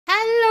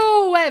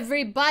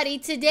everybody,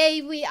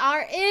 today we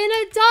are in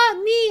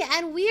Adopt Me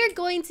and we are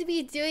going to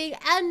be doing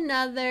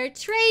another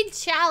trade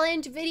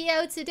challenge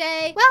video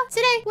today. Well,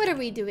 today, what are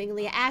we doing,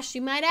 Leah? Ashe,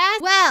 you might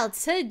ask? Well,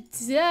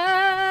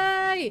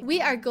 today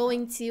we are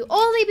going to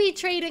only be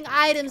trading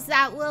items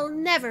that will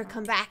never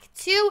come back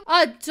to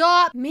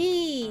Adopt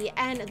Me.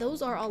 And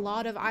those are a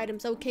lot of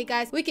items. Okay,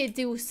 guys, we could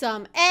do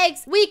some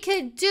eggs, we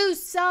could do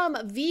some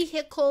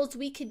vehicles,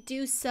 we could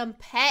do some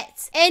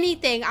pets,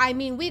 anything. I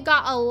mean, we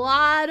got a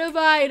lot of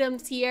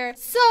items here.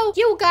 So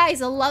you guys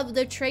love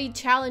the trade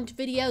challenge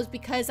videos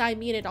because I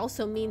mean, it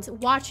also means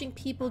watching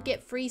people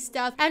get free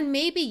stuff, and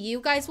maybe you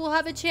guys will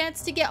have a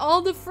chance to get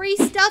all the free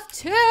stuff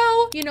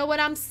too. You know what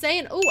I'm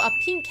saying? Oh, a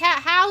pink cat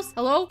house.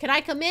 Hello, can I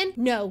come in?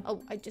 No.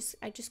 Oh, I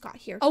just got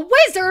here. A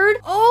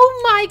wizard?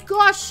 Oh my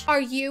gosh, are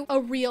you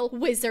a real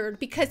wizard?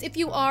 Because if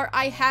you are,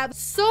 I have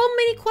so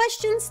many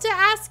questions to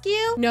ask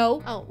you.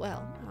 No. Oh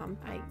well,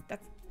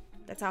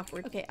 that's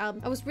awkward. Okay, I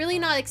was really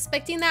not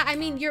expecting that. I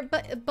mean,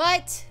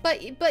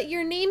 but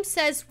your name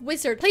says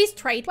wizard. Please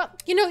trade. Well,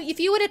 you know, if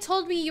you would have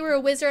told me you were a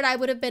wizard, I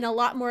would have been a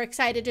lot more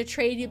excited to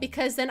trade you,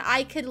 because then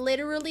I could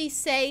literally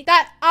say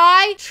that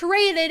I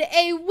traded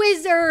a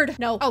wizard.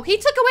 No. Oh, he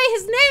took away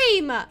his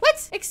name.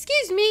 What?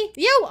 Excuse me.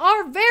 You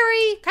are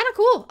very kind of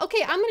cool.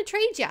 Okay, I'm gonna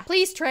trade you.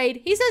 Please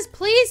trade. He says,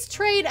 please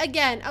trade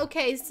again.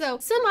 Okay, so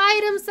some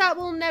items that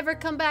will never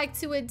come back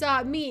to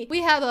Adopt Me.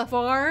 We have a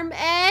farm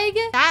egg.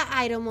 That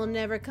item will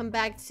never come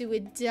back to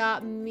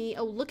Adopt Me.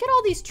 Oh, look at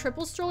all these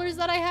triple strollers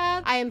that I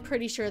have. I am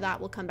pretty sure that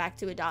will come back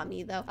to Adopt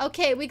Me though.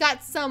 Okay, we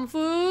got some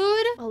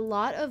food, a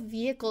lot of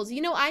vehicles.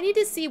 You know, I need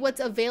to see what's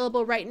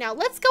available right now.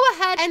 Let's go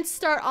ahead and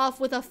start off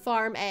with a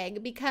farm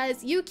egg,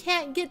 because you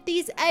can't get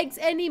these eggs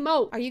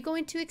anymore. Are you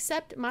going to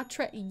accept my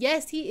trade?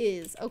 Yes, he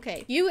is.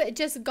 Okay, you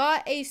just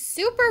got a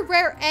super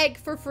rare egg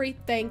for free.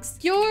 Thanks.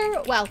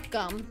 You're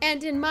welcome.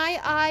 And in my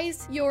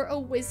eyes, you're a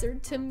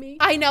wizard to me.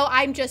 I know,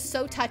 I'm just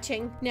so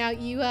touching. Now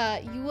you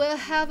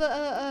have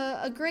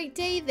a great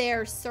day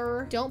there,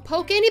 sir. Don't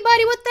poke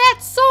anybody with that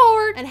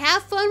sword, and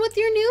have fun with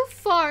your new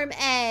farm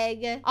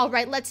egg. All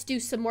right, let's do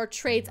some more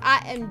trades.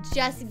 I am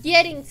just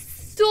getting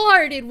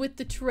started with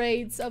the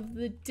trades of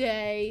the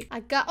day.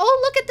 Oh,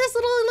 look at this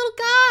little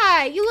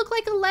guy. You look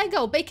like a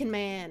Lego. Bacon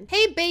Man.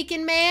 Hey,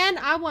 Bacon Man,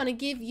 I want to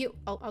give you...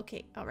 Oh,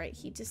 okay. All right.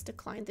 He just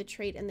declined the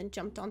trade and then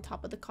jumped on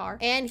top of the car.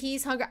 And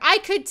he's hungry. I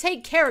could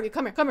take care of you.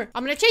 Come here. Come here.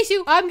 I'm going to chase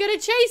you. I'm going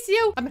to chase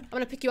you. I'm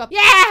going to pick you up. Yeah!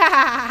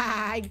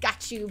 I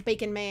got you,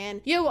 Bacon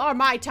Man. You are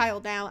my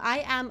child now.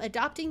 I am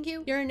adopting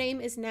you. Your name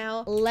is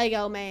now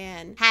Lego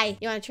Man. Hi.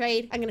 You want to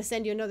trade? I'm going to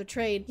send you another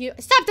trade.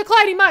 Stop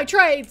declining my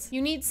trades.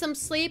 You need some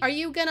sleep? Are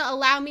you going to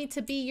allow me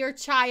to be your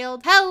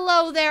child?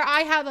 Hello there.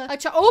 I have a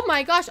child. Oh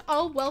my gosh.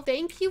 Oh, well,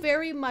 thank you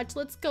very much.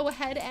 Let's go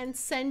ahead and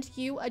send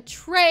you a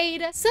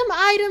trade. Some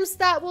items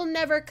that will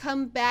never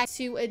come back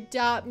to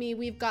Adopt Me.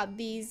 We've got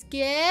these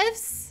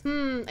gifts.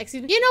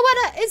 Excuse me. You know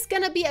what is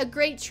gonna be a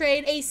great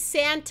trade? A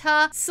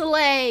Santa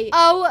sleigh.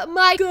 Oh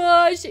my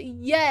gosh.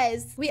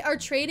 Yes. We are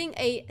trading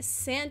a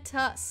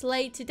Santa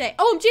sleigh today.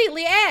 OMG,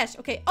 Leahash.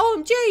 Okay.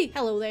 OMG.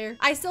 Hello there.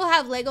 I still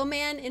have Lego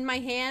Man in my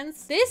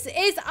hands. This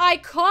is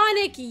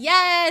iconic.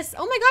 Yes.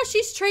 Oh my gosh,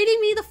 she's trading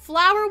me the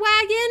flower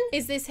wagon.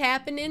 Is this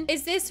happening?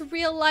 Is this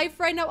real life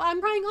right now?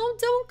 I'm crying. Oh,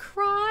 don't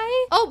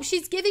cry. Oh,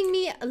 she's giving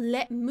me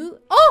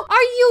Oh,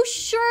 are you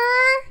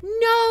sure?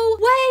 No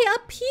way, a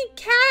pink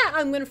cat.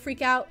 I'm gonna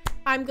freak out.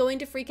 I'm going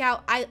to freak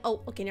out.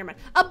 Oh, okay, never mind.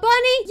 A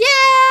bunny?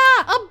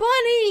 Yeah, a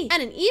bunny.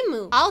 And an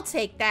emu. I'll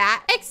take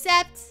that.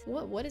 Except,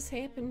 what is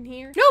happening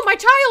here? No, my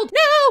child.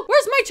 No,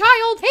 where's my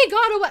child? Hey,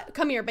 God,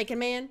 come here, Bacon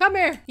Man. Come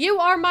here. You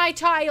are my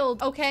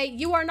child, okay?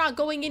 You are not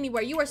going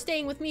anywhere. You are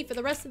staying with me for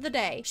the rest of the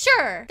day.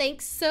 Sure.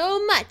 Thanks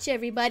so much,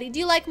 everybody. Do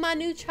you like my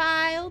new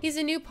child? He's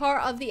a new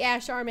part of the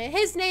Ashe army.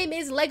 His name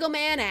is Lego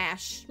Man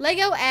Ashe.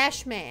 Lego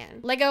Ashe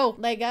Man. Lego.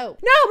 No,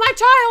 my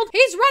child.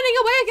 He's running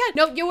away again.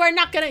 No, you are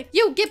not gonna.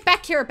 You get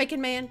back here, Bacon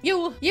Man.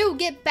 You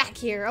get back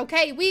here,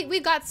 okay?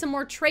 We've got some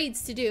more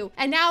trades to do,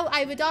 and now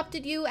I've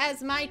adopted you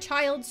as my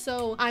child,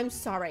 so I'm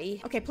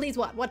sorry. Okay, please,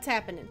 what's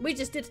happening? We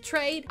just did a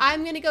trade.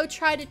 I'm gonna go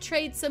try to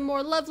trade some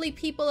more lovely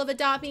people of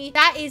Adopt Me.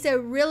 That is a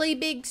really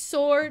big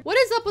sword. What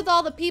is up with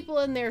all the people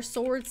and their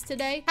swords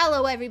today?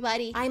 Hello,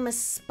 everybody. I'm a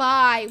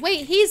spy.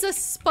 Wait, he's a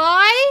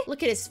spy?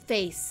 Look at his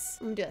face.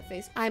 I'm gonna do that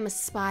face. I'm a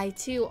spy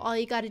too. All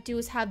you gotta do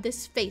is have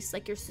this face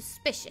like you're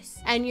suspicious,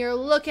 and you're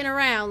looking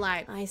around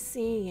like, I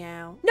see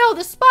you. No,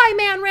 the spy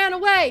man ran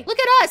away. Look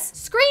at us.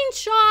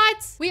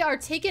 Screenshots. We are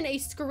taking a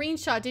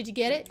screenshot. Did you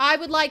get it? I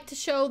would like to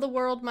show the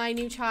world my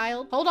new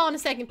child. Hold on a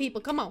second, people.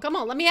 Come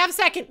on. Let me have a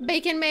second.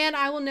 Bacon Man,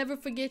 I will never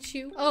forget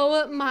you.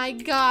 Oh my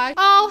God.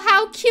 Oh,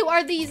 how cute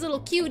are these little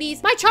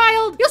cuties? My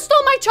child. You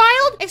stole my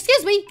child?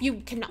 Excuse me.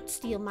 You cannot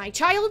steal my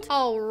child.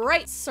 All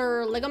right,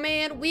 Sir Lego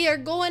Man. We are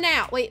going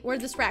out. Wait, where'd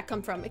this rat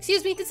come from?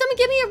 Excuse me. Did someone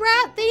give me a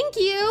rat? Thank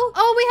you.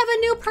 Oh, we have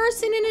a new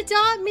person in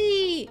Adopt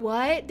Me.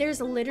 What? There's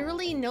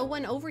literally no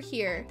one over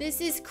here. This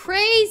is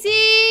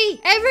crazy.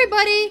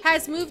 Everybody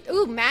has moved.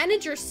 Ooh,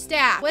 manager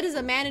staff. What is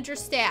a manager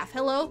staff?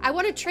 Hello? I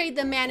want to trade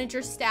the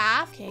manager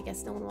staff. Okay, I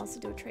guess no one wants to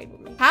do a trade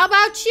with me. How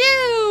about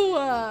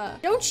you?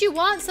 Don't you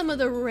want some of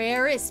the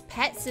rarest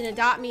pets in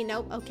Adopt Me?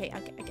 Nope. Okay,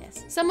 I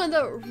guess. Some of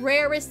the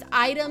rarest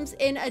items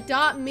in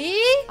Adopt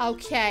Me?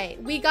 Okay,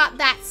 we got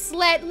that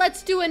sled.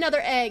 Let's do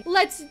another egg.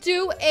 Let's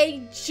do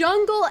a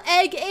jungle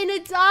egg in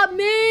Adopt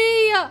Me.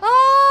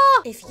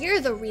 Oh! If you're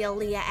the real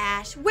Leah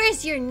Ashe,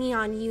 where's your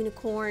neon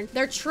unicorn?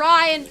 They're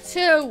trying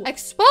to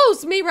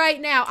expose me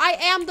right now. I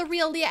am the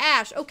real Leah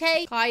Ashe,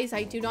 okay? Guys,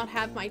 I do not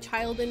have my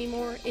child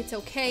anymore. It's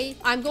okay.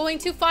 I'm going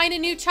to find a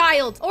new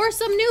child or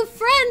some new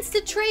friends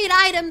to trade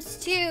items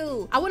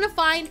to. I want to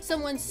find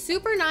someone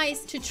super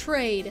nice to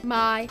trade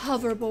my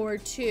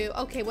hoverboard to.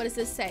 Okay, what does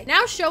this say?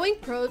 Now showing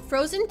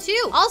Frozen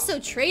 2. Also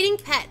trading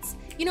pets.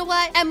 You know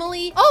what,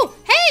 Emily? Oh,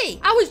 hey!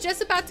 I was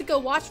just about to go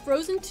watch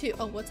Frozen 2.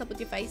 Oh, what's up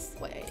with your face?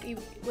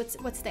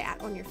 What's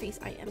that on your face?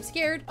 I am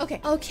scared. Okay.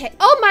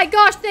 Oh my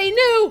gosh, they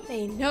knew!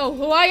 They know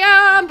who I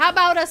am! How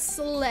about a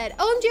sled?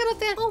 OMG, I'm a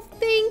fan. Oh,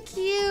 thank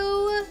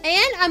you.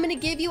 And I'm gonna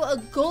give you a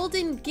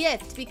golden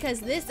gift because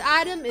this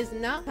item is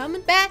not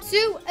coming back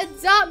to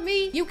Adopt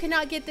Me. You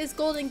cannot get this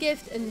golden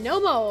gift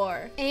no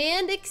more.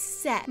 And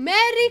accept.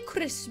 Merry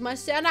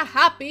Christmas and a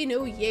Happy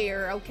New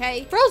Year,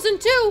 okay? Frozen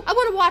 2! I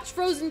wanna watch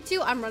Frozen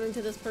 2. I'm running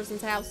to this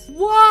person's house.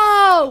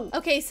 Whoa!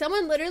 Okay,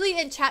 someone literally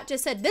in chat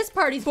just said, this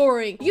party's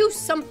boring. Use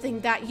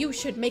something that you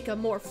should make a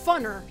more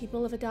funner.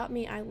 People of Adopt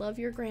Me, I love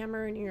your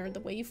grammar and the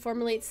way you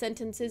formulate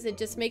sentences. It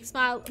just makes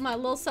my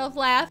little self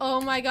laugh. Oh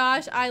my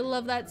gosh, I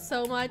love that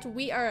so much.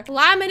 We are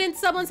climbing in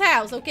someone's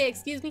house. Okay,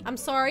 excuse me. I'm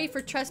sorry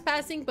for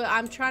trespassing, but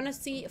I'm trying to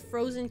see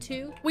Frozen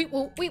 2. Weep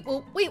whoop, weep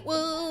whoop, weep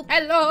whoop.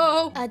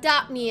 Hello,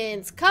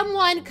 Adopt-means. Come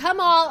one, come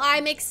all.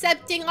 I'm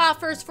accepting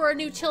offers for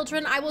new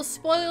children. I will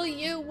spoil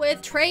you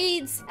with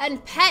trades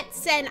and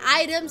pets and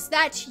items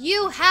that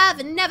you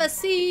have never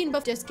seen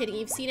before. Just kidding,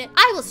 you've seen it.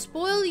 I will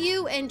spoil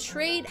you and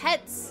trade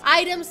pets,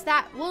 items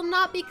that will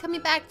not be coming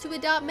back to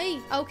Adopt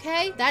Me,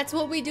 okay? That's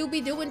what we do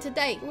be doing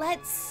today.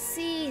 Let's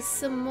see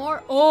some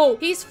more. Oh,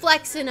 he's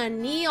flexing a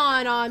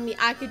neon on me.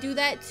 I could do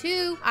that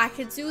too. I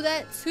could do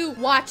that too.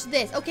 Watch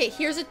this. Okay,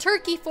 here's a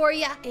turkey for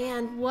you.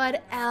 And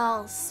what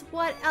else?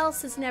 What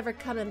else is never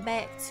coming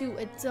back to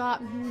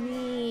Adopt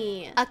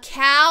Me? A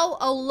cow?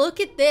 Oh, look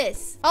at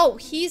this. Oh,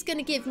 he's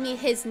gonna give me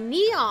his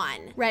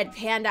neon red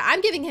panda.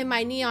 I'm giving him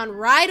my neon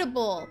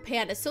rideable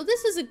panda. So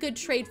this is a good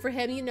trade for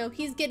him. You know,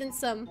 he's getting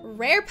some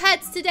rare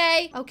pets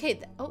today. Okay.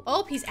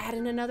 Oh, he's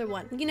adding another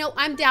one. You know,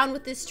 I'm down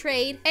with this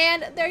trade.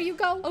 And there you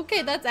go.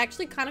 Okay, that's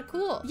actually kind of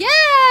cool.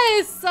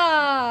 Yes!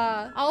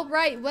 All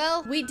right,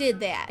 well, we did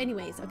that.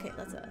 Anyways, okay,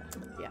 let's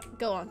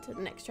go on to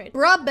the next trade.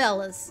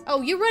 Brabellas.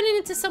 Oh, you running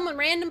into someone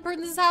random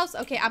person's house?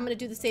 Okay, I'm gonna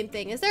do the same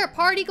thing. Is there a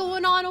party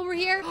going on over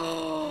here?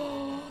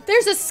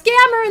 There's a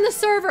scammer in the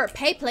server.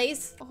 Pay,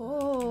 please.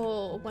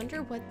 Oh,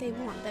 wonder what they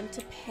want them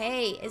to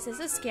pay. Is this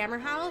a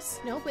scammer house?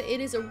 No, but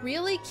it is a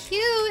really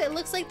cute. It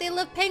looks like they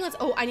love penguins.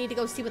 Oh, I need to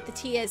go see what the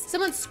tea is.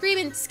 Someone's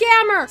screaming,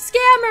 scammer,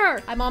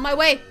 scammer. I'm on my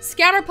way.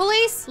 Scammer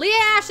police. Leah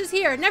Ashe is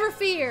here, never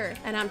fear.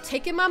 And I'm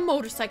taking my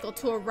motorcycle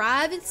to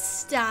arrive in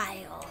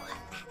style.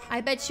 I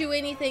bet you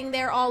anything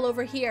they're all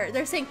over here.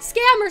 They're saying,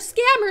 scammer,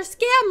 scammer,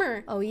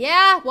 scammer. Oh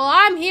yeah? Well,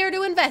 I'm here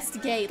to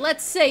investigate.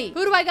 Let's see.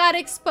 Who do I gotta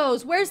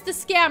expose? Where's the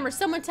scammer?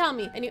 Someone tell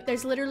me. And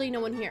there's literally no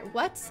one here.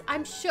 What?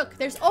 I'm shook.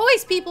 There's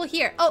always people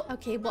here. Oh,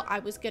 okay. Well, I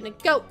was gonna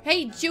go.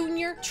 Hey,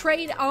 Junior,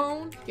 trade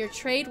on. Your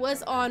trade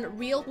was on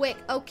real quick.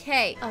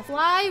 Okay. A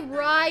fly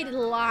ride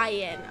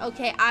lion.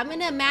 Okay, I'm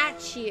gonna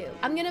match you.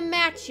 I'm gonna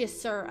match you,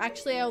 sir.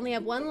 Actually, I only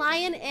have one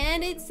lion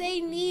and it's a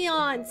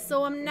neon,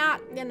 so I'm not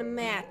gonna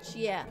match.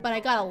 Yeah, but I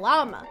got a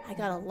llama. I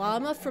got a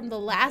llama from the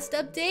last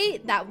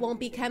update that won't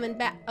be coming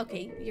back.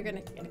 Okay, you're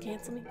gonna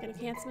cancel me? Gonna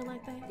cancel me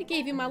like that? I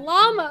gave you my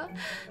llama.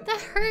 That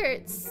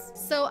hurts.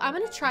 So I'm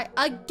gonna try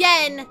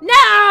again.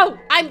 No!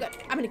 I'm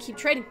gonna keep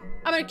trading.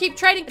 I'm gonna keep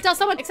trading until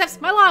someone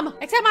accepts my llama.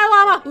 Accept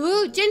my llama.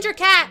 Ooh, ginger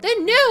cat, the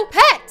new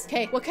pet.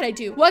 Okay, what could I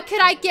do? What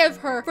could I give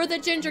her for the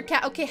ginger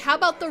cat? Okay, how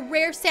about the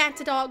rare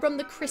Santa dog from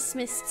the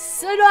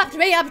Christmas Adopt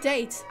Me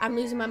update? I'm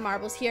losing my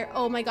marbles here.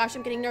 Oh my gosh,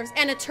 I'm getting nervous.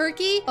 And a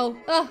turkey? Oh,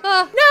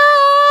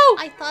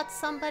 no! I thought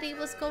somebody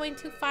was going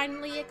to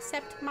finally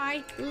accept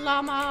my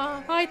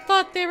llama. I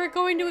thought they were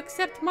going to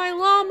accept my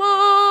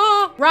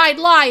llama. Ride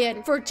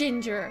lion for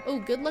ginger. Oh,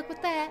 good luck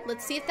with that.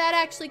 Let's see if that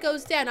actually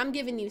goes down. I'm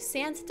giving you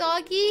Santa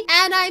doggy,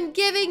 and I'm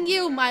giving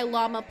you my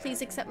llama.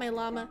 Please accept my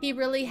llama. He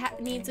really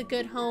needs a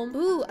good home.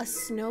 Ooh, a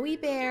snowy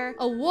bear.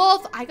 A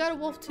wolf. I got a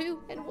wolf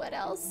too. And what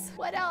else?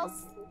 What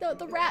else?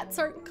 The rats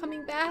aren't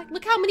coming back.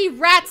 Look how many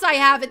rats I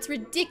have. It's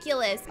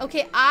ridiculous.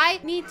 Okay,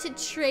 I need to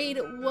trade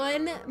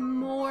one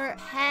more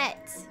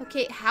pet.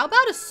 Okay, how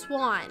about a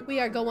swan? We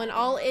are going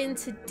all in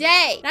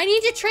today. I need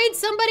to trade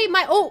somebody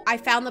oh, I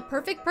found the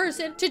perfect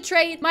person to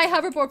trade my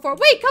hoverboard for.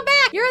 Wait, come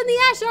back. You're in the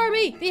Ashe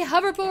army. The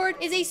hoverboard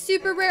is a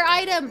super rare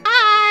item.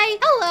 Hi.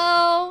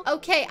 Hello.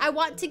 Okay, I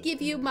want to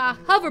give you my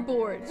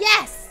hoverboard.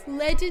 Yes.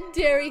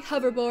 Legendary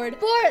hoverboard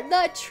for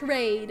the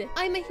trade.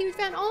 I'm a huge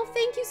fan. Oh,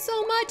 thank you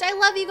so much. I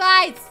love you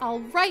guys. All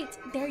right,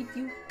 there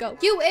you go.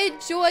 You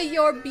enjoy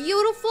your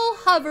beautiful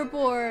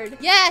hoverboard.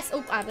 Yes.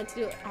 Oh, I'm about to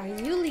do it. Are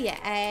you Leah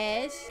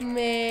Ashe?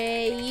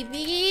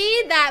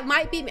 Maybe. That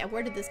might be me.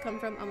 Where did this come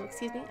from?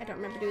 Excuse me. I don't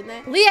remember doing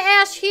that. Leah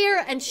Ashe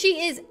here, and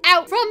she is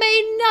out from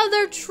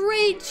another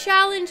trade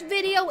challenge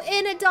video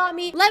in Adopt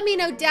Me. Let me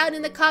know down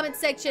in the comment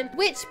section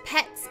which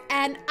pets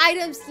and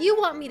items you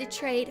want me to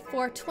trade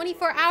for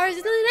 24 hours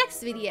in the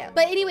next video.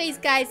 But anyways,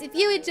 guys, if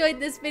you enjoyed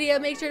this video,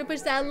 make sure to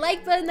push that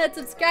like button, that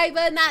subscribe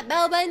button, that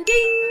bell button,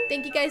 ding!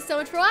 Thank you guys so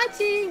much for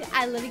watching.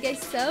 I love you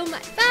guys so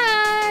much.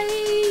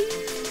 Bye!